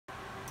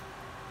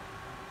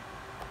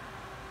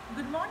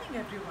Good morning,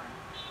 everyone.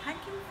 Thank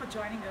you for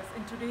joining us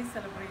in today's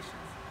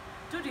celebrations.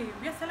 Today,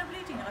 we are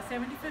celebrating our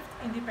 75th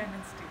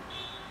Independence Day.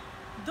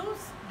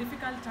 Those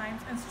difficult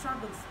times and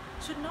struggles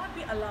should not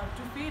be allowed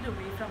to fade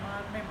away from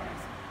our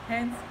memories.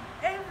 Hence,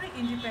 every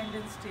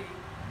Independence Day,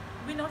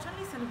 we not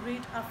only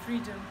celebrate our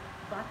freedom,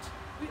 but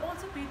we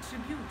also pay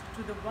tribute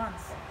to the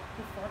ones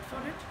who fought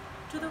for it,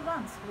 to the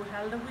ones who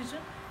held a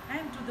vision,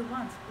 and to the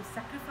ones who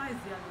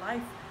sacrificed their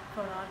life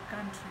for our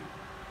country.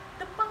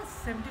 The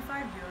past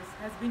 75 years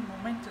has been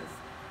momentous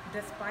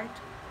despite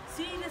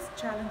serious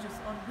challenges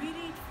on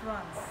varied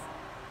fronts,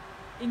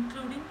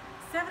 including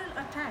several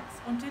attacks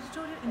on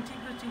territorial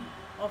integrity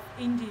of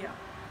India.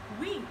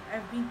 We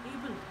have been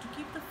able to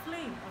keep the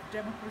flame of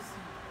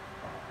democracy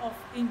of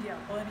India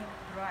burning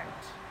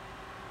bright.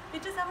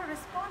 It is our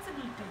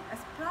responsibility as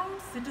proud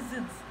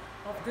citizens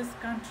of this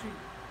country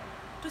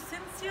to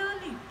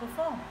sincerely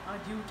perform our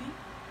duty,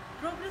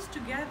 progress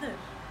together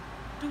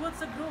towards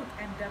the growth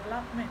and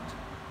development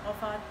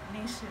of our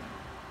nation.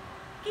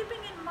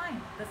 Keeping in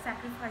mind the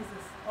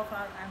sacrifices of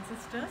our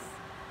ancestors,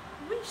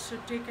 we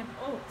should take an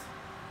oath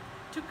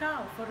to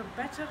carve for a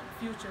better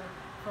future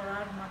for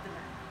our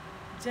motherland.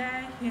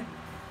 Jai Hind,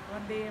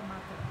 Vande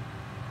Mataram.